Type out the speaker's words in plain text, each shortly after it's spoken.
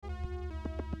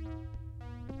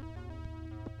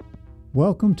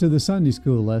Welcome to the Sunday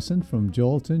School lesson from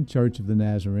Joelton Church of the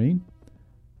Nazarene.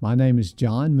 My name is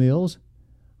John Mills.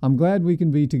 I'm glad we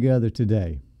can be together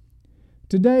today.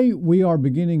 Today we are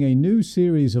beginning a new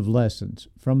series of lessons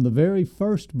from the very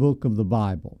first book of the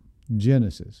Bible,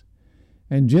 Genesis.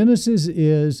 And Genesis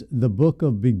is the book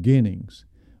of beginnings.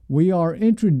 We are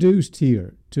introduced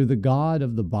here to the God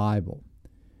of the Bible.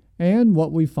 And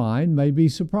what we find may be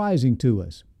surprising to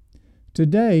us.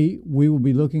 Today, we will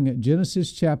be looking at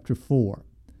Genesis chapter 4,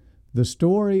 the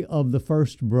story of the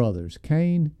first brothers,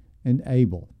 Cain and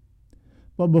Abel.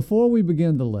 But before we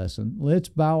begin the lesson, let's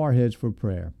bow our heads for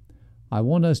prayer. I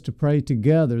want us to pray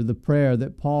together the prayer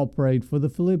that Paul prayed for the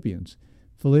Philippians,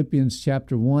 Philippians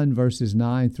chapter 1, verses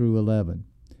 9 through 11.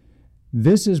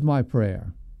 This is my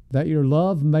prayer, that your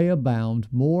love may abound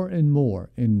more and more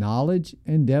in knowledge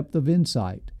and depth of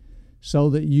insight,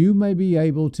 so that you may be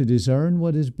able to discern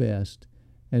what is best,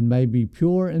 and may be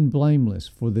pure and blameless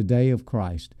for the day of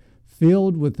Christ,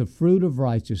 filled with the fruit of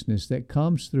righteousness that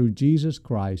comes through Jesus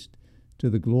Christ, to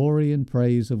the glory and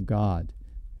praise of God.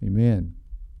 Amen.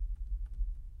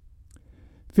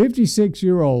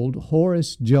 56-year-old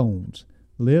Horace Jones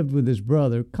lived with his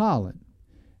brother Colin,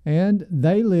 and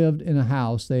they lived in a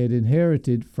house they had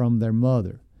inherited from their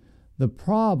mother. The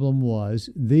problem was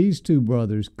these two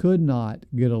brothers could not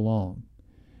get along.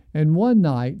 And one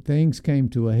night things came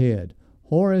to a head.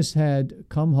 Horace had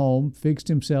come home, fixed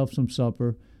himself some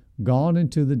supper, gone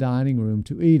into the dining room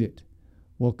to eat it.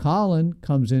 Well, Colin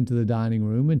comes into the dining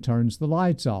room and turns the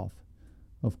lights off.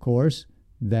 Of course,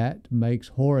 that makes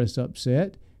Horace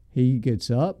upset. He gets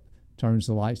up, turns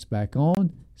the lights back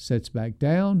on, sits back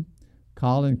down.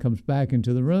 Colin comes back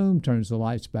into the room, turns the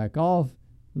lights back off,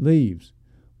 leaves.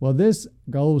 Well, this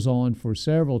goes on for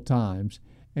several times,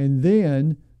 and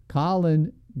then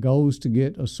Colin goes to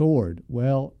get a sword.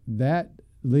 Well, that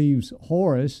leaves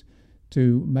Horace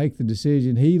to make the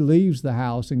decision. He leaves the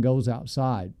house and goes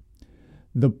outside.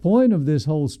 The point of this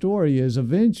whole story is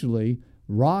eventually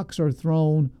rocks are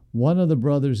thrown, one of the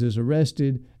brothers is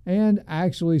arrested, and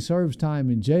actually serves time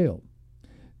in jail.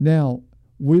 Now,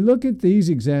 we look at these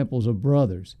examples of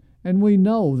brothers, and we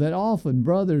know that often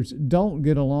brothers don't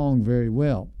get along very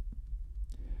well.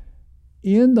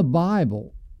 In the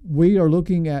Bible, we are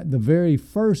looking at the very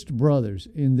first brothers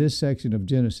in this section of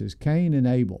Genesis, Cain and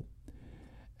Abel.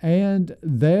 And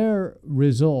their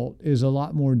result is a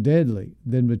lot more deadly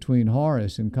than between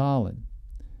Horace and Colin.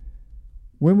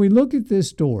 When we look at this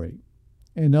story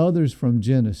and others from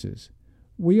Genesis,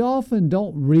 we often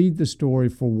don't read the story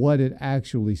for what it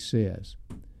actually says.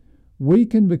 We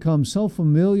can become so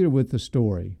familiar with the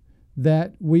story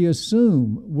that we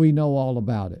assume we know all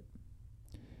about it.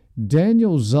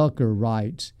 Daniel Zucker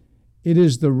writes, "It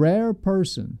is the rare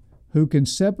person who can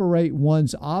separate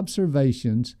one's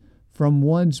observations from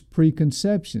one's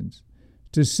preconceptions,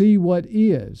 to see what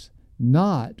is,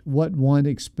 not what one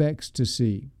expects to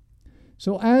see."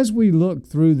 So as we look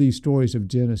through these stories of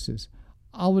Genesis,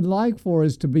 I would like for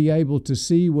us to be able to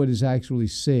see what is actually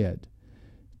said,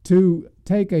 to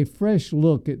take a fresh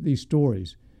look at these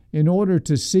stories in order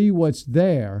to see what's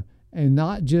there and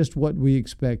not just what we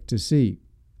expect to see.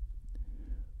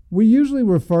 We usually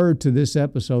refer to this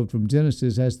episode from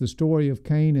Genesis as the story of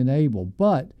Cain and Abel,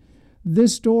 but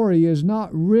this story is not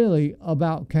really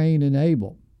about Cain and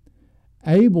Abel.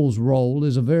 Abel's role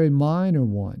is a very minor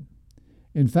one.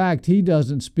 In fact, he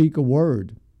doesn't speak a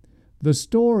word. The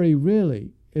story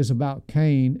really is about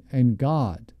Cain and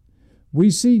God. We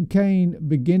see Cain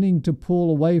beginning to pull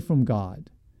away from God,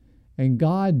 and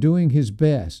God doing his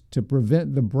best to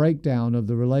prevent the breakdown of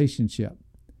the relationship.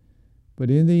 But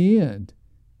in the end,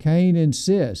 Cain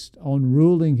insists on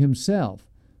ruling himself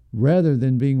rather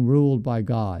than being ruled by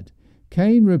God.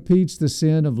 Cain repeats the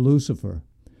sin of Lucifer.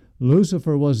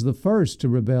 Lucifer was the first to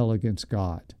rebel against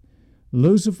God.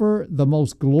 Lucifer, the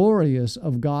most glorious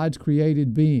of God's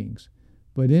created beings,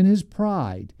 but in his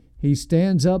pride, he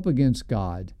stands up against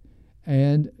God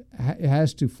and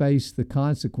has to face the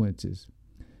consequences.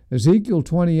 Ezekiel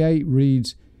 28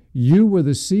 reads, "You were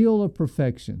the seal of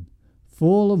perfection,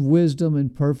 full of wisdom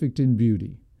and perfect in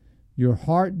beauty. Your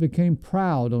heart became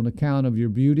proud on account of your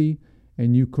beauty,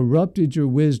 and you corrupted your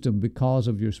wisdom because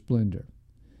of your splendor."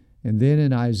 And then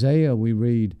in Isaiah we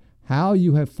read, "How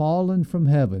you have fallen from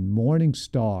heaven, morning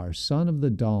star, son of the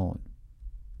dawn."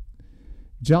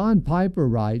 John Piper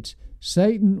writes,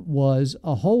 "Satan was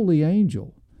a holy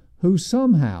angel who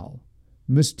somehow,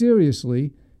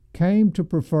 mysteriously, came to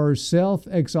prefer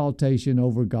self-exaltation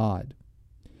over God.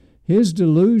 His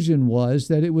delusion was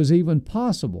that it was even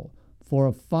possible for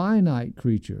a finite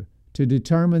creature to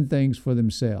determine things for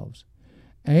themselves,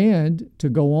 and to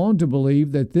go on to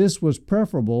believe that this was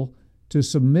preferable to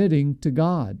submitting to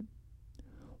God.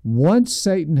 Once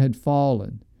Satan had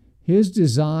fallen, his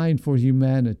design for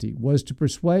humanity was to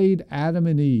persuade Adam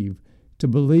and Eve to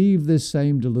believe this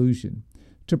same delusion,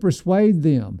 to persuade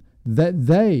them that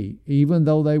they, even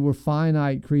though they were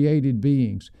finite created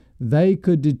beings, they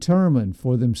could determine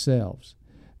for themselves.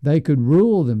 They could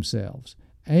rule themselves,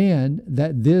 and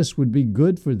that this would be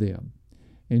good for them.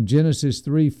 In Genesis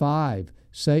 3:5,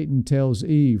 Satan tells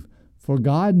Eve, "For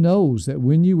God knows that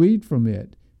when you eat from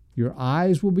it, your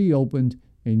eyes will be opened,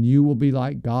 and you will be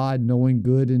like God, knowing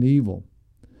good and evil."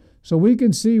 So we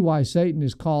can see why Satan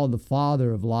is called the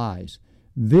father of lies.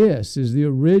 This is the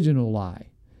original lie,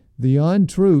 the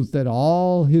untruth that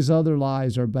all his other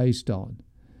lies are based on.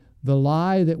 The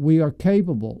lie that we are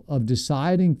capable of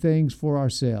deciding things for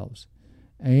ourselves,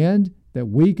 and that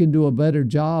we can do a better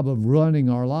job of running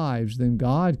our lives than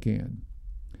God can.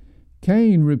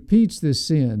 Cain repeats this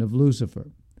sin of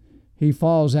Lucifer. He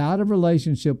falls out of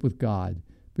relationship with God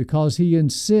because he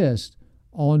insists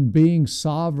on being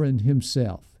sovereign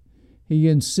himself. He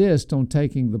insists on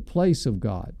taking the place of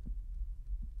God.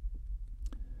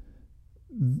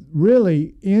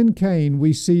 Really, in Cain,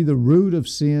 we see the root of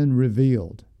sin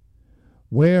revealed,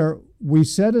 where we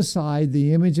set aside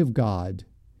the image of God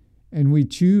and we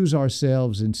choose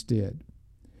ourselves instead.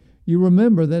 You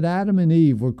remember that Adam and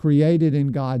Eve were created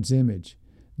in God's image.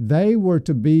 They were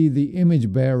to be the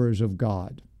image bearers of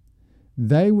God.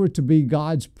 They were to be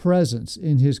God's presence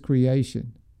in His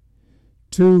creation,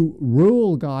 to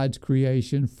rule God's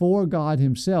creation for God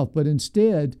Himself, but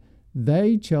instead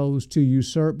they chose to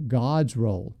usurp God's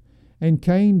role. And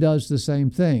Cain does the same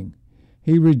thing.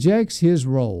 He rejects his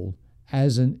role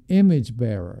as an image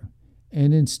bearer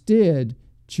and instead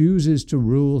chooses to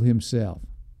rule himself.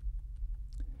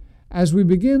 As we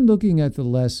begin looking at the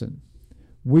lesson,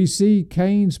 we see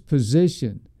Cain's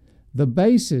position, the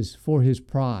basis for his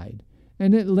pride,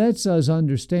 and it lets us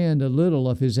understand a little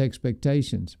of his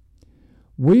expectations.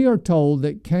 We are told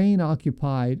that Cain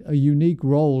occupied a unique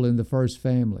role in the first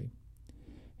family.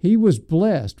 He was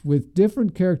blessed with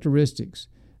different characteristics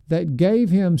that gave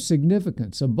him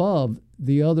significance above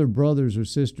the other brothers or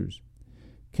sisters.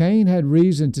 Cain had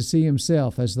reason to see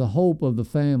himself as the hope of the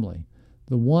family,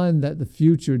 the one that the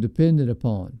future depended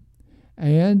upon.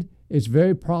 And it's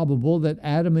very probable that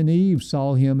Adam and Eve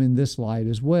saw him in this light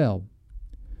as well.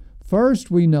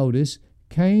 First, we notice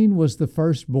Cain was the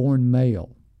firstborn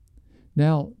male.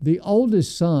 Now, the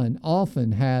oldest son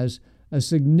often has a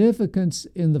significance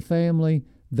in the family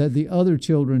that the other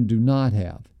children do not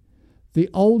have. The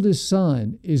oldest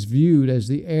son is viewed as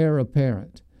the heir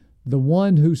apparent, the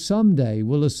one who someday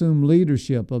will assume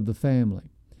leadership of the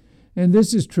family. And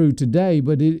this is true today,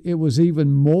 but it was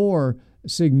even more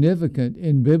significant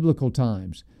in biblical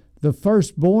times. The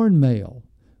firstborn male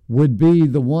would be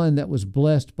the one that was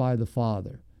blessed by the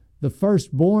father. The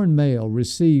firstborn male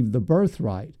received the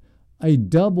birthright, a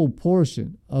double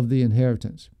portion of the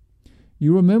inheritance.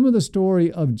 You remember the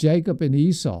story of Jacob and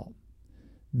Esau.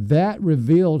 That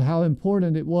revealed how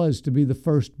important it was to be the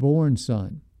firstborn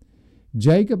son.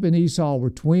 Jacob and Esau were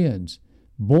twins,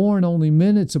 born only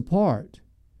minutes apart.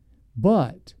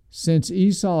 But since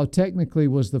Esau technically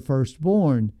was the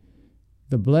firstborn,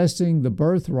 the blessing, the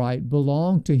birthright,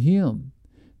 belonged to him.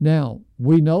 Now,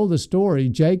 we know the story.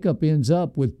 Jacob ends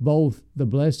up with both the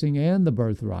blessing and the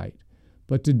birthright.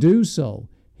 But to do so,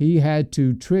 he had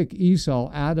to trick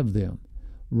Esau out of them.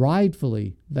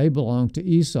 Rightfully, they belonged to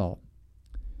Esau.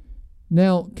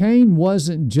 Now, Cain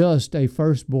wasn't just a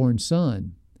firstborn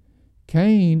son.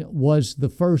 Cain was the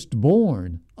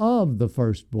firstborn of the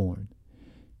firstborn.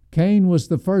 Cain was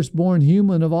the firstborn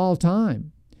human of all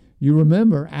time. You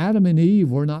remember, Adam and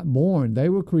Eve were not born. They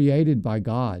were created by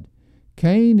God.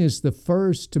 Cain is the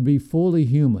first to be fully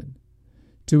human,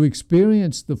 to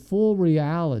experience the full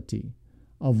reality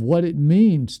of what it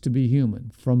means to be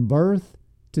human, from birth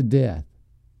to death.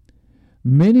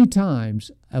 Many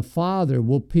times, a father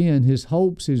will pin his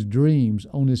hopes, his dreams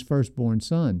on his firstborn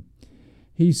son.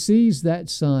 He sees that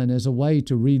son as a way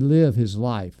to relive his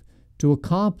life, to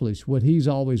accomplish what he's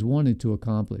always wanted to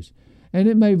accomplish. And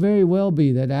it may very well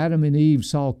be that Adam and Eve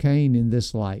saw Cain in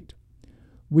this light.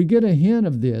 We get a hint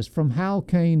of this from how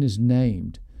Cain is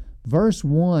named. Verse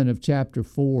 1 of chapter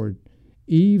 4,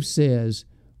 Eve says,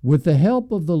 "With the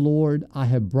help of the Lord I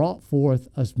have brought forth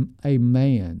a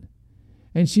man."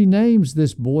 And she names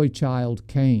this boy child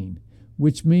Cain,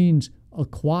 which means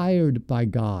acquired by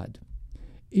God.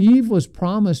 Eve was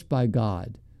promised by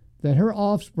God that her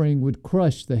offspring would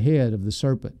crush the head of the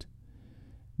serpent.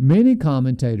 Many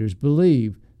commentators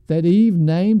believe that Eve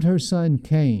named her son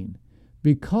Cain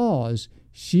because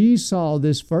she saw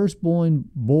this firstborn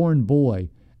boy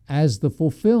as the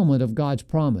fulfillment of God's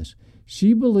promise.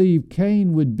 She believed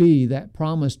Cain would be that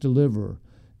promised deliverer,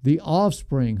 the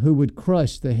offspring who would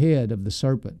crush the head of the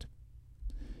serpent.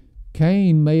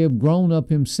 Cain may have grown up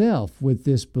himself with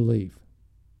this belief.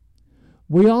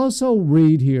 We also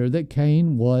read here that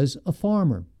Cain was a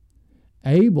farmer.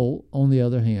 Abel, on the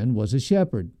other hand, was a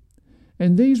shepherd.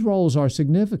 And these roles are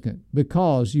significant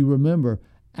because, you remember,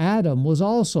 Adam was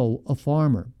also a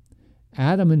farmer.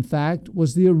 Adam, in fact,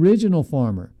 was the original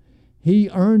farmer. He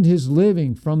earned his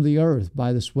living from the earth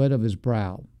by the sweat of his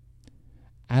brow.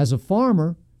 As a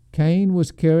farmer, Cain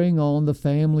was carrying on the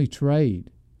family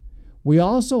trade. We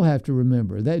also have to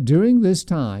remember that during this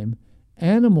time,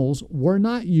 animals were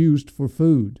not used for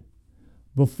food.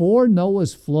 Before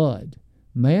Noah's flood,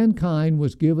 mankind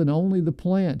was given only the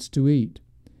plants to eat.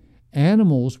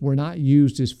 Animals were not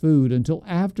used as food until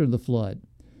after the flood.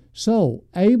 So,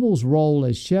 Abel's role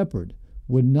as shepherd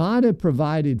would not have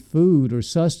provided food or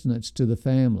sustenance to the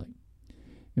family.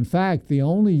 In fact, the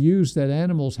only use that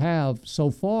animals have so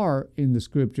far in the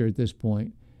scripture at this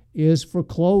point is for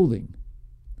clothing.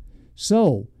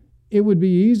 So, it would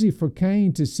be easy for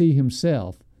Cain to see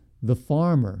himself, the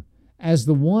farmer, as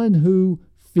the one who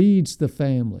feeds the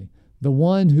family, the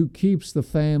one who keeps the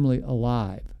family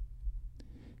alive.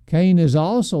 Cain is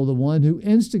also the one who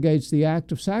instigates the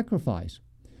act of sacrifice.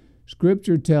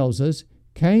 Scripture tells us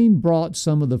Cain brought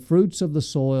some of the fruits of the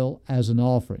soil as an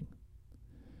offering.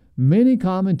 Many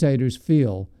commentators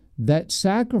feel that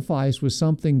sacrifice was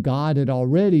something God had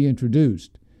already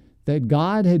introduced, that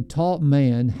God had taught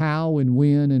man how and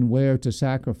when and where to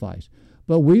sacrifice.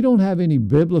 But we don't have any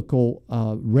biblical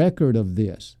record of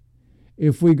this.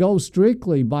 If we go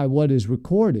strictly by what is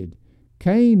recorded,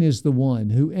 Cain is the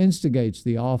one who instigates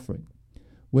the offering.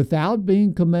 Without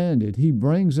being commanded, he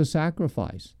brings a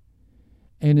sacrifice.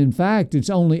 And in fact, it's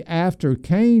only after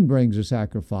Cain brings a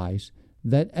sacrifice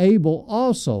that Abel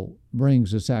also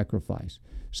brings a sacrifice.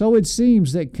 So it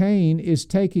seems that Cain is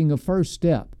taking a first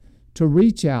step to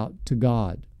reach out to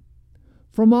God.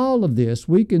 From all of this,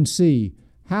 we can see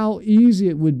how easy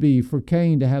it would be for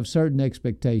Cain to have certain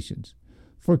expectations,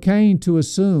 for Cain to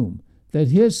assume that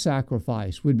his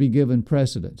sacrifice would be given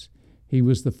precedence. He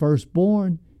was the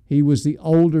firstborn, he was the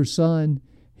older son,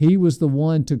 he was the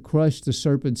one to crush the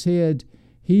serpent's head,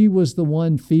 he was the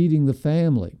one feeding the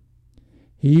family.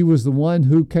 He was the one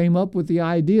who came up with the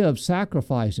idea of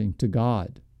sacrificing to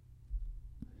God.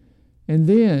 And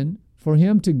then, for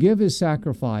him to give his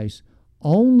sacrifice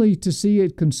only to see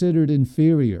it considered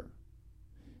inferior.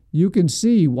 You can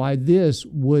see why this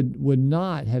would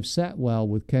not have sat well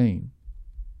with Cain.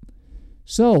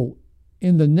 So,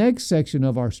 in the next section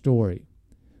of our story,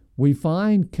 we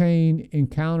find Cain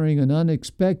encountering an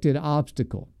unexpected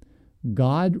obstacle.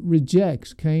 God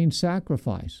rejects Cain's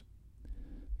sacrifice.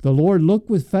 The Lord looked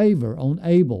with favor on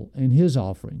Abel and his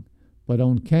offering, but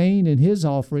on Cain and his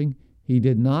offering he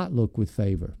did not look with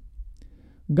favor.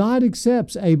 God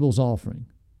accepts Abel's offering,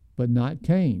 but not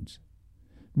Cain's.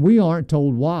 We aren't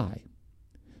told why.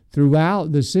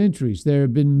 Throughout the centuries, there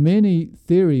have been many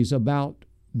theories about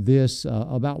this,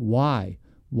 about why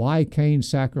Cain's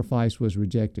sacrifice was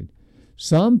rejected.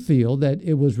 Some feel that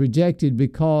it was rejected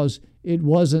because it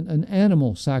wasn't an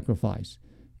animal sacrifice.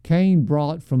 Cain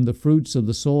brought from the fruits of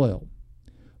the soil.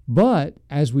 But,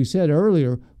 as we said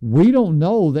earlier, we don't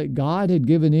know that God had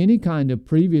given any kind of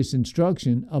previous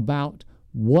instruction about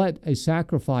what a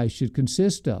sacrifice should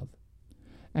consist of.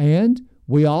 And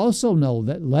we also know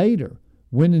that later,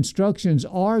 when instructions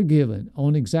are given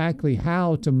on exactly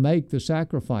how to make the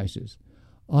sacrifices,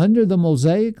 under the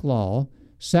Mosaic law,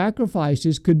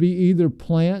 sacrifices could be either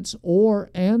plants or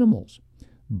animals.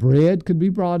 Bread could be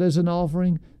brought as an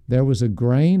offering. There was a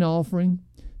grain offering.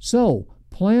 So,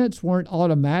 plants weren't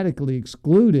automatically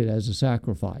excluded as a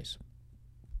sacrifice.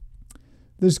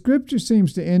 The scripture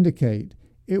seems to indicate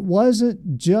it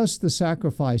wasn't just the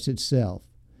sacrifice itself,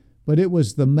 but it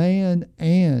was the man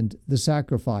and the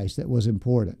sacrifice that was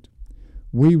important.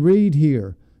 We read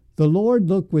here, "The Lord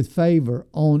looked with favor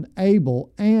on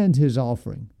Abel and his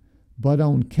offering, but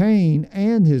on Cain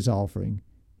and his offering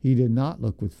he did not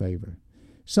look with favor."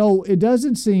 So it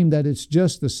doesn't seem that it's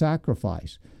just the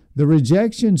sacrifice. The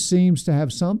rejection seems to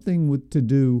have something to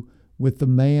do with the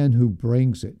man who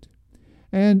brings it.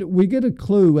 And we get a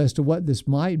clue as to what this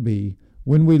might be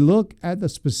when we look at the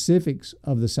specifics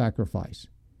of the sacrifice.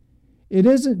 It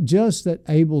isn't just that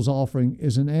Abel's offering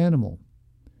is an animal.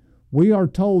 We are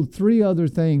told three other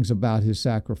things about his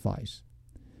sacrifice.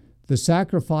 The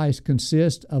sacrifice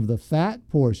consists of the fat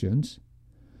portions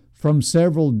from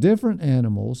several different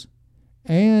animals,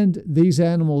 and these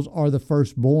animals are the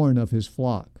firstborn of his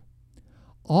flock.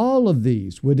 All of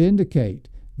these would indicate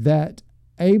that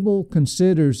Abel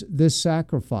considers this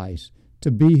sacrifice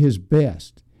to be his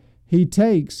best. He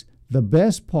takes the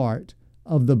best part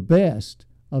of the best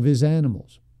of his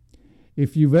animals.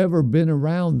 If you've ever been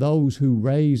around those who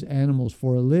raise animals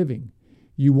for a living,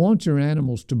 you want your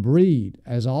animals to breed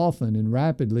as often and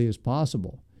rapidly as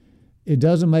possible. It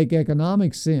doesn't make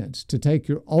economic sense to take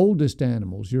your oldest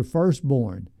animals, your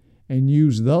firstborn, and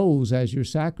use those as your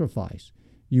sacrifice.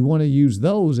 You want to use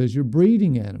those as your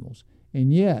breeding animals.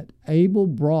 And yet, Abel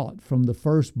brought from the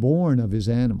firstborn of his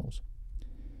animals.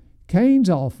 Cain's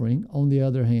offering, on the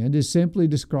other hand, is simply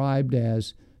described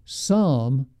as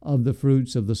some of the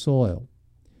fruits of the soil.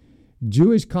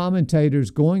 Jewish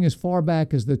commentators going as far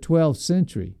back as the 12th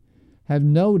century have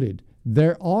noted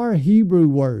there are Hebrew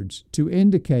words to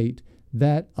indicate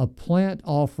that a plant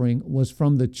offering was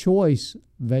from the choice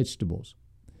vegetables,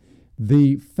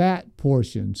 the fat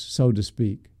portions, so to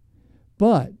speak.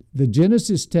 But the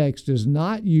Genesis text does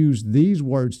not use these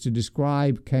words to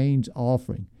describe Cain's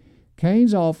offering.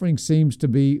 Cain's offering seems to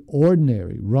be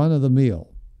ordinary,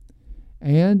 run-of-the-mill.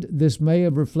 And this may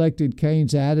have reflected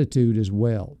Cain's attitude as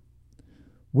well.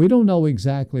 We don't know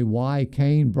exactly why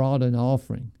Cain brought an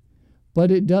offering, but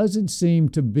it doesn't seem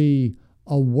to be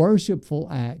a worshipful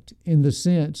act in the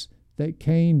sense that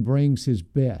Cain brings his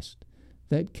best,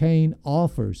 that Cain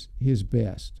offers his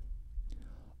best.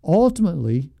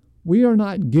 Ultimately, we are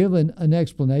not given an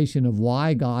explanation of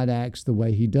why God acts the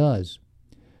way he does.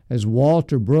 As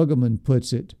Walter Brueggemann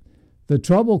puts it, the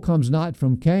trouble comes not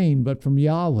from Cain, but from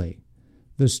Yahweh,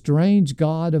 the strange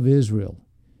God of Israel.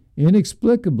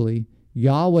 Inexplicably,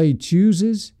 Yahweh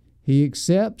chooses, he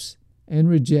accepts, and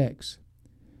rejects.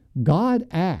 God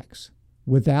acts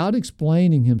without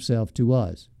explaining himself to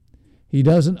us. He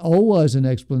doesn't owe us an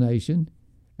explanation,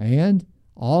 and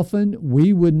often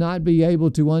we would not be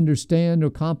able to understand or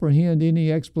comprehend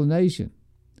any explanation.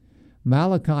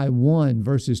 Malachi 1,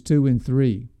 verses 2 and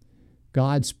 3.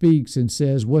 God speaks and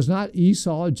says, "Was not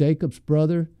Esau Jacob's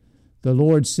brother? The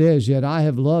Lord says, Yet I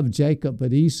have loved Jacob,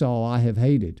 but Esau I have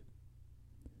hated."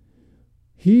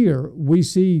 Here we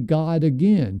see God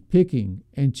again picking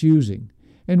and choosing.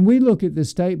 And we look at this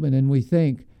statement and we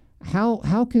think,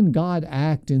 how can God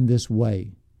act in this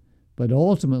way? But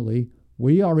ultimately,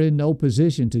 we are in no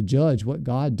position to judge what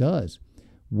God does.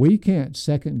 We can't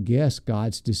second guess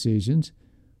God's decisions.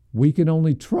 We can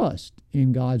only trust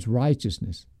in God's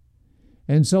righteousness.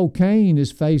 And so Cain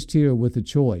is faced here with a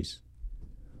choice.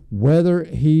 Whether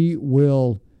he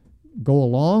will go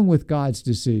along with God's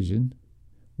decision,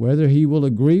 whether he will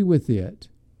agree with it,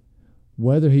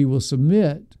 whether he will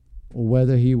submit, or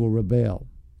whether he will rebel.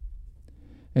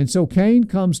 And so Cain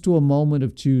comes to a moment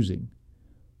of choosing.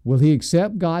 Will he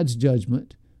accept God's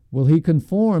judgment? Will he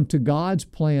conform to God's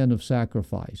plan of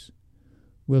sacrifice?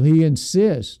 Will he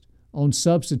insist on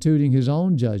substituting his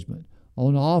own judgment,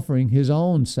 on offering his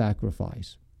own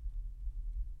sacrifice?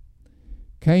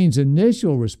 Cain's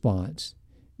initial response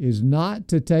is not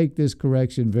to take this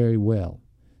correction very well.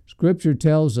 Scripture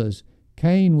tells us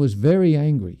Cain was very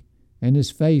angry and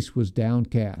his face was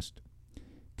downcast.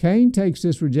 Cain takes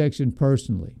this rejection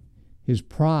personally. His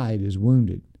pride is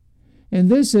wounded. And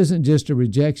this isn't just a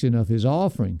rejection of his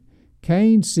offering.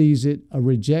 Cain sees it a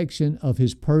rejection of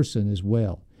his person as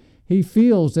well. He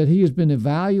feels that he has been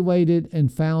evaluated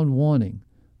and found wanting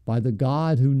by the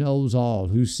God who knows all,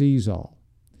 who sees all.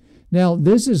 Now,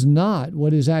 this is not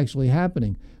what is actually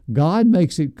happening. God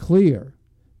makes it clear.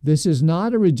 This is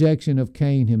not a rejection of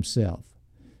Cain himself.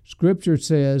 Scripture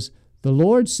says, "The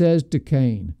Lord says to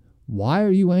Cain, Why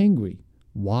are you angry?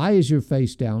 Why is your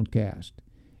face downcast?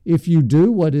 If you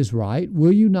do what is right,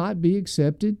 will you not be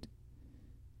accepted?"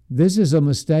 This is a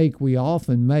mistake we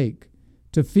often make,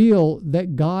 to feel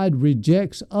that God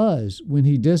rejects us when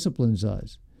he disciplines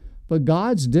us. But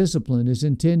God's discipline is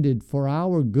intended for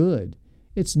our good.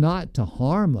 It's not to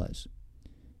harm us.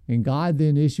 And God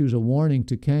then issues a warning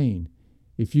to Cain.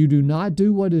 If you do not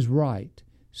do what is right,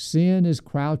 sin is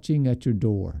crouching at your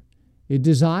door. It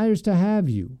desires to have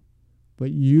you,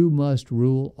 but you must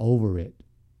rule over it.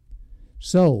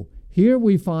 So, here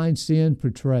we find sin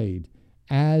portrayed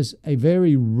as a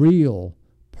very real,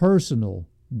 personal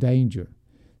danger.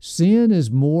 Sin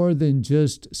is more than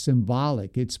just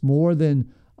symbolic. It's more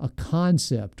than a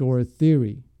concept or a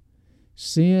theory.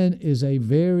 Sin is a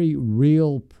very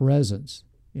real presence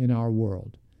in our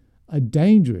world, a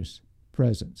dangerous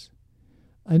presence,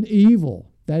 an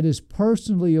evil that is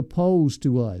personally opposed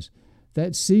to us,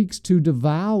 that seeks to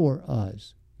devour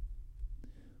us.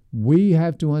 We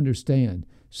have to understand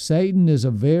Satan is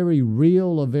a very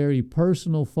real, a very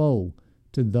personal foe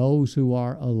to those who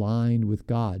are aligned with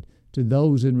God, to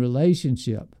those in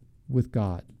relationship with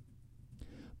God.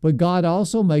 But God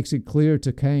also makes it clear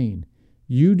to Cain,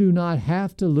 you do not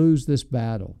have to lose this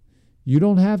battle. You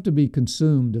don't have to be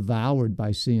consumed, devoured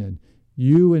by sin.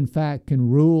 You, in fact, can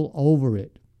rule over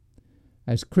it.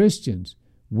 As Christians,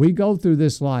 we go through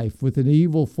this life with an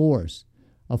evil force,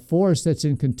 a force that's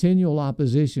in continual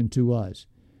opposition to us.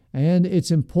 And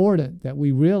it's important that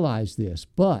we realize this,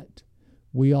 but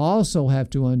we also have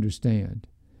to understand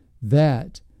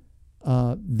that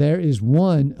there is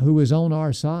one who is on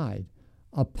our side,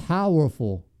 a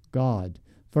powerful God.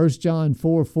 1 John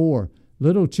 4:4,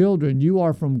 little children, you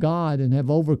are from God and have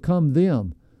overcome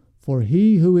them, for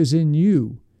he who is in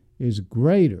you is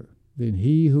greater than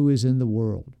he who is in the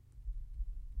world.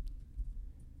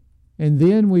 And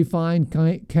then we find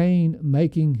Cain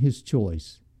making his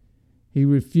choice. He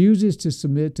refuses to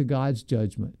submit to God's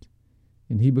judgment,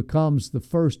 and he becomes the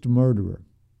first murderer.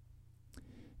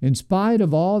 In spite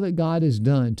of all that God has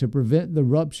done to prevent the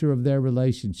rupture of their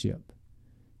relationship,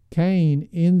 Cain,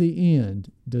 in the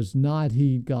end, does not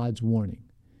heed God's warning.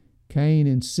 Cain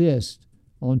insists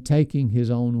on taking his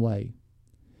own way.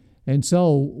 And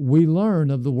so we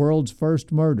learn of the world's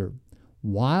first murder.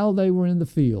 While they were in the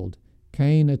field,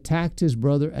 Cain attacked his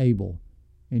brother Abel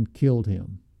and killed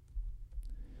him.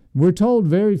 We're told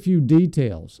very few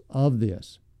details of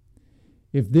this.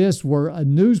 If this were a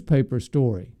newspaper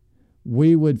story,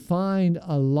 we would find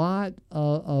a lot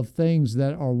of things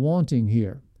that are wanting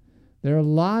here. There are a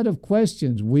lot of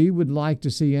questions we would like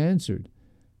to see answered.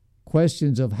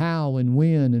 Questions of how and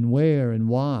when and where and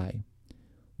why.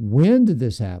 When did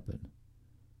this happen?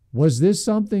 Was this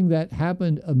something that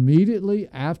happened immediately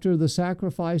after the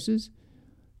sacrifices?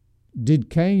 Did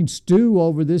Cain stew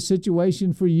over this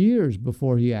situation for years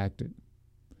before he acted?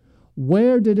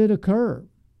 Where did it occur?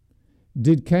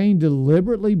 Did Cain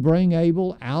deliberately bring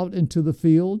Abel out into the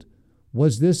field?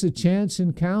 Was this a chance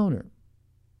encounter?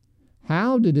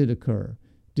 How did it occur?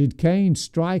 Did Cain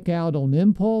strike out on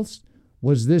impulse?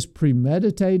 Was this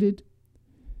premeditated?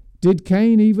 Did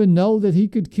Cain even know that he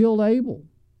could kill Abel?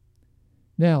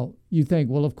 Now, you think,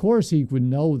 well, of course he would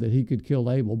know that he could kill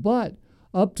Abel, but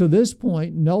up to this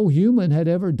point, no human had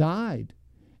ever died.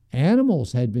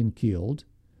 Animals had been killed,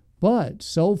 but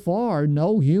so far,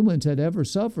 no humans had ever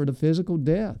suffered a physical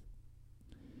death.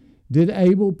 Did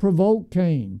Abel provoke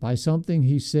Cain by something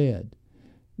he said?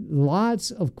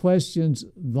 Lots of questions,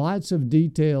 lots of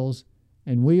details,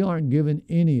 and we aren't given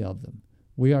any of them.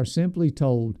 We are simply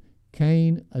told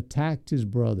Cain attacked his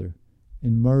brother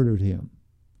and murdered him.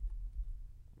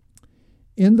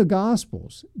 In the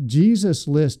Gospels, Jesus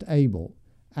lists Abel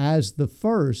as the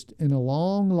first in a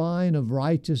long line of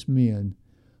righteous men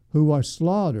who are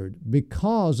slaughtered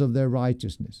because of their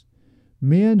righteousness,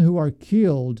 men who are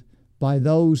killed by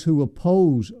those who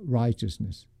oppose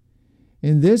righteousness.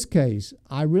 In this case,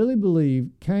 I really believe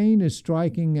Cain is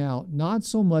striking out not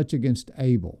so much against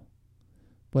Abel,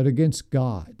 but against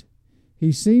God.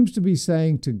 He seems to be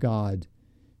saying to God,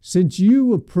 since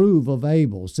you approve of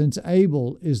Abel, since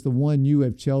Abel is the one you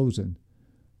have chosen,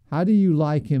 how do you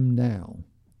like him now?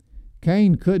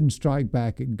 Cain couldn't strike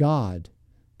back at God,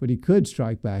 but he could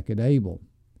strike back at Abel.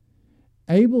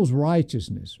 Abel's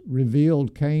righteousness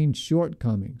revealed Cain's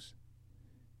shortcomings,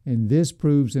 and this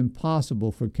proves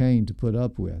impossible for Cain to put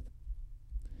up with.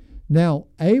 Now,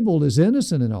 Abel is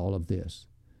innocent in all of this,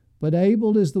 but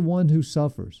Abel is the one who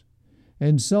suffers.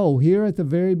 And so, here at the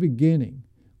very beginning,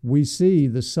 we see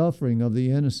the suffering of the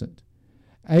innocent.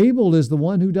 Abel is the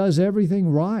one who does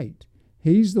everything right.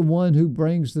 He's the one who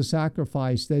brings the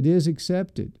sacrifice that is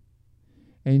accepted.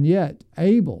 And yet,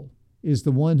 Abel is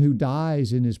the one who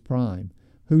dies in his prime,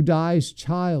 who dies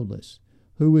childless,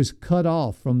 who is cut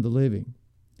off from the living.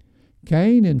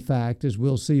 Cain, in fact, as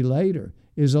we'll see later,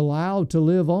 is allowed to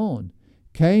live on.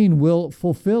 Cain will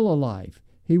fulfill a life.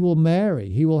 He will marry.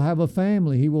 He will have a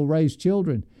family. He will raise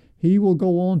children. He will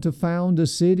go on to found a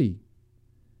city.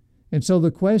 And so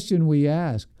the question we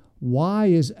ask, why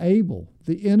is Abel,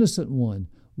 the innocent one,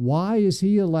 why is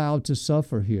he allowed to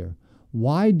suffer here?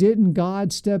 Why didn't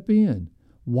God step in?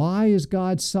 Why is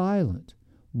God silent?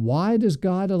 Why does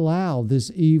God allow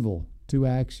this evil to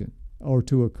action or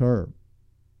to occur?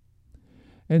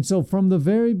 And so from the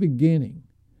very beginning,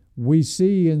 we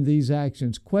see in these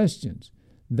actions questions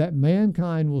that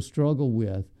mankind will struggle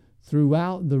with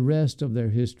throughout the rest of their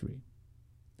history.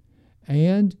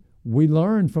 And we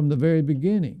learn from the very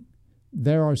beginning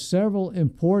there are several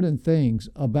important things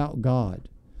about God.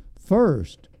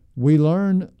 First, we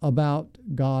learn about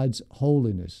God's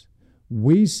holiness.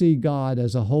 We see God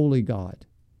as a holy God.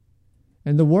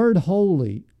 And the word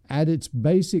holy, at its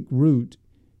basic root,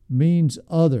 means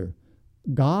other.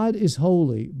 God is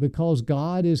holy because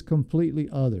God is completely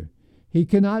other. He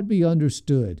cannot be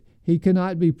understood. He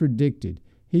cannot be predicted.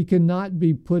 He cannot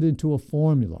be put into a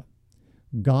formula.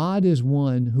 God is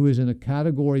one who is in a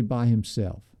category by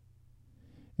himself,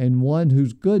 and one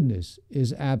whose goodness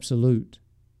is absolute.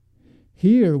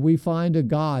 Here we find a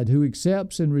God who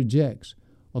accepts and rejects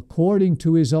according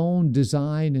to his own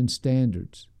design and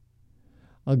standards.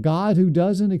 A God who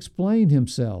doesn't explain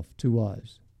himself to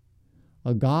us.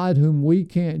 A God whom we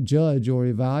can't judge or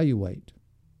evaluate.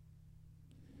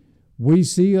 We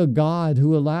see a God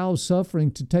who allows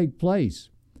suffering to take place,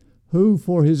 who,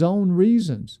 for his own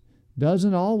reasons,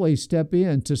 doesn't always step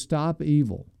in to stop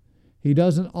evil. He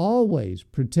doesn't always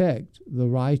protect the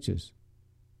righteous.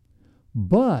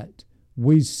 But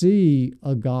we see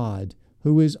a God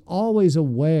who is always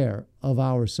aware of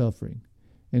our suffering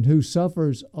and who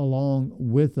suffers along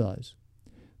with us.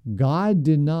 God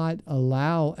did not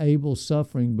allow Abel's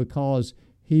suffering because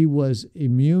he was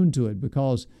immune to it,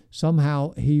 because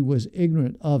somehow he was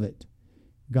ignorant of it.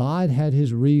 God had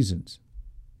his reasons.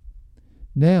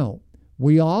 Now,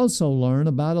 we also learn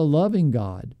about a loving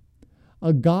God,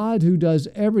 a God who does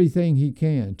everything he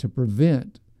can to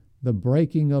prevent the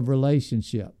breaking of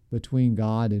relationship between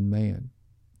God and man.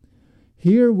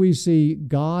 Here we see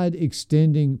God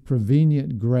extending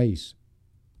prevenient grace.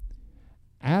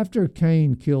 After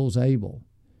Cain kills Abel,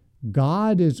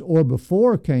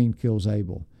 before Cain kills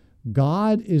Abel,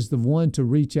 God is the one to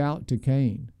reach out to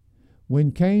Cain.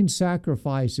 When Cain's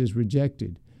sacrifice is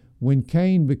rejected, when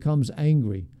Cain becomes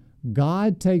angry,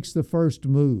 God takes the first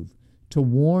move to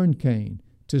warn Cain,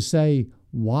 to say,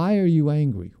 "Why are you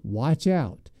angry? Watch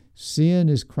out. Sin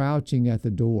is crouching at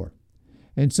the door."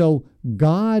 And so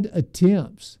God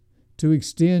attempts to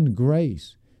extend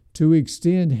grace, to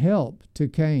extend help to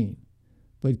Cain,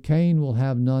 but Cain will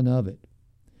have none of it.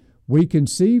 We can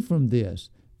see from this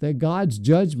that God's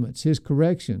judgments, his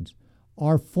corrections,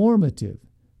 are formative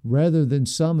rather than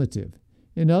summative.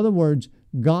 In other words,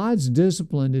 God's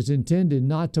discipline is intended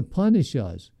not to punish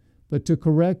us, but to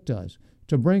correct us,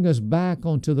 to bring us back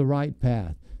onto the right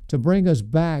path, to bring us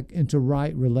back into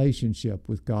right relationship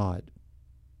with God.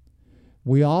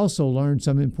 We also learn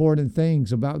some important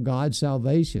things about God's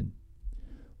salvation.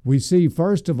 We see,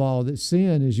 first of all, that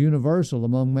sin is universal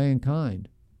among mankind.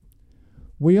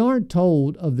 We aren't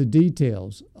told of the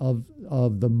details of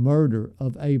the murder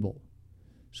of Abel.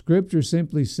 Scripture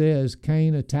simply says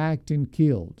Cain attacked and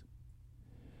killed.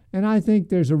 And I think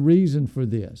there's a reason for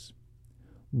this.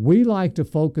 We like to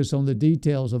focus on the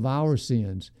details of our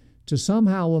sins to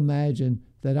somehow imagine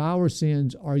that our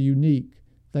sins are unique,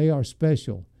 they are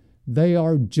special, they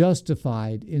are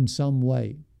justified in some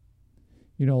way.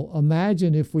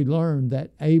 Imagine if we learned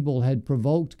that Abel had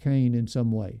provoked Cain in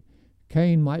some way.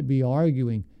 Cain might be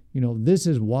arguing, this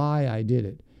is why I did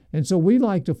it. And so we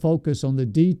like to focus on the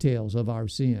details of our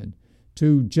sin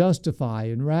to justify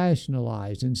and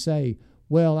rationalize and say,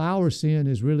 well, our sin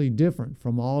is really different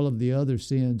from all of the other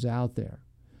sins out there.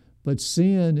 But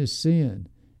sin is sin,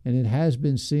 and it has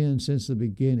been sin since the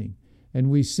beginning. And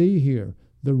we see here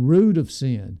the root of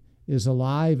sin is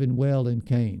alive and well in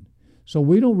Cain. So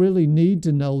we don't really need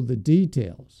to know the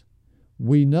details.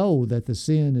 We know that the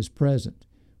sin is present.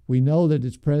 We know that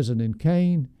it's present in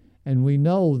Cain, and we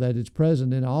know that it's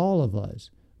present in all of us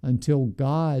until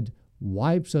God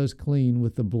wipes us clean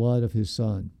with the blood of his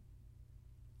Son.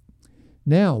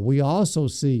 Now, we also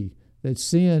see that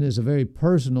sin is a very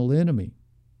personal enemy,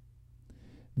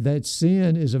 that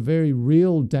sin is a very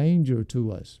real danger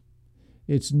to us.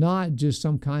 It's not just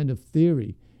some kind of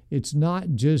theory. It's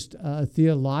not just a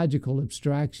theological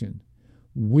abstraction.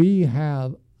 We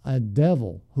have a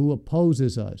devil who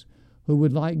opposes us, who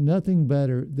would like nothing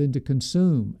better than to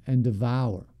consume and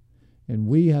devour. And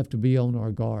we have to be on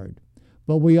our guard.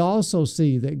 But we also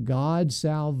see that God's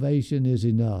salvation is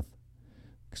enough.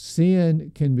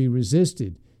 Sin can be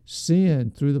resisted.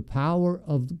 Sin, through the power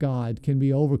of God, can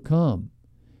be overcome.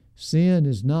 Sin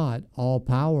is not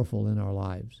all-powerful in our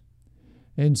lives.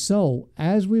 And so,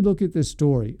 as we look at this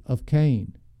story of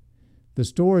Cain, the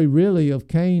story really of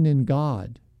Cain and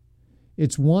God,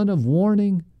 it's one of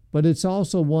warning, but it's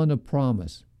also one of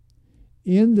promise.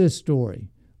 In this story,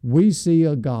 we see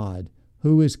a God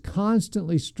who is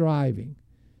constantly striving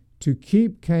to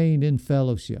keep Cain in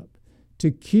fellowship, to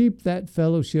keep that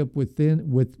fellowship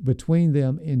between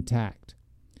them intact.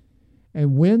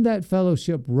 And when that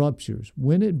fellowship ruptures,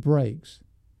 when it breaks,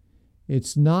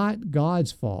 it's not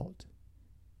God's fault.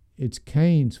 It's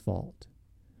Cain's fault.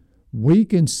 We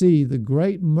can see the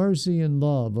great mercy and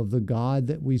love of the God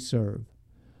that we serve,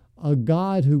 a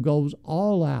God who goes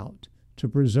all out to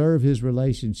preserve his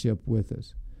relationship with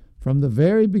us. From the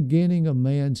very beginning of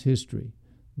man's history,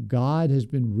 God has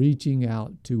been reaching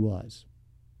out to us.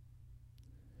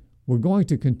 We're going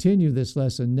to continue this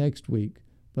lesson next week,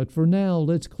 but for now,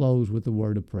 let's close with a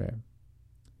word of prayer.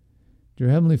 Dear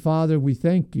Heavenly Father, we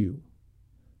thank you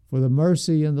for the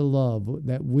mercy and the love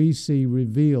that we see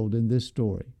revealed in this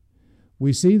story.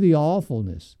 We see the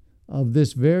awfulness of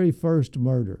this very first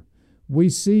murder. We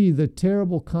see the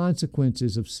terrible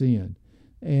consequences of sin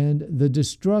and the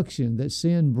destruction that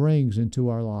sin brings into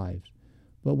our lives.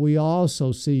 But we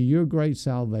also see your great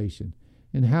salvation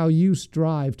and how you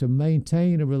strive to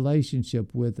maintain a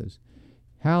relationship with us,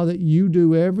 how that you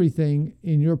do everything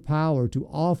in your power to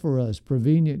offer us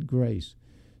prevenient grace,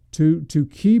 to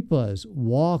keep us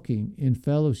walking in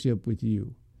fellowship with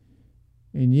you.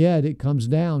 And yet it comes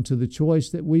down to the choice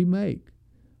that we make.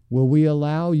 Will we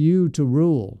allow you to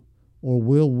rule, or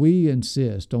will we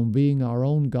insist on being our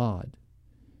own God?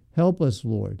 Help us,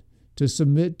 Lord, to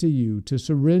submit to you, to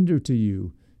surrender to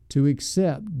you, to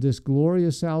accept this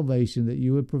glorious salvation that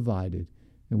you have provided,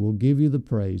 and we'll give you the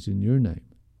praise in your name.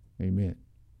 Amen.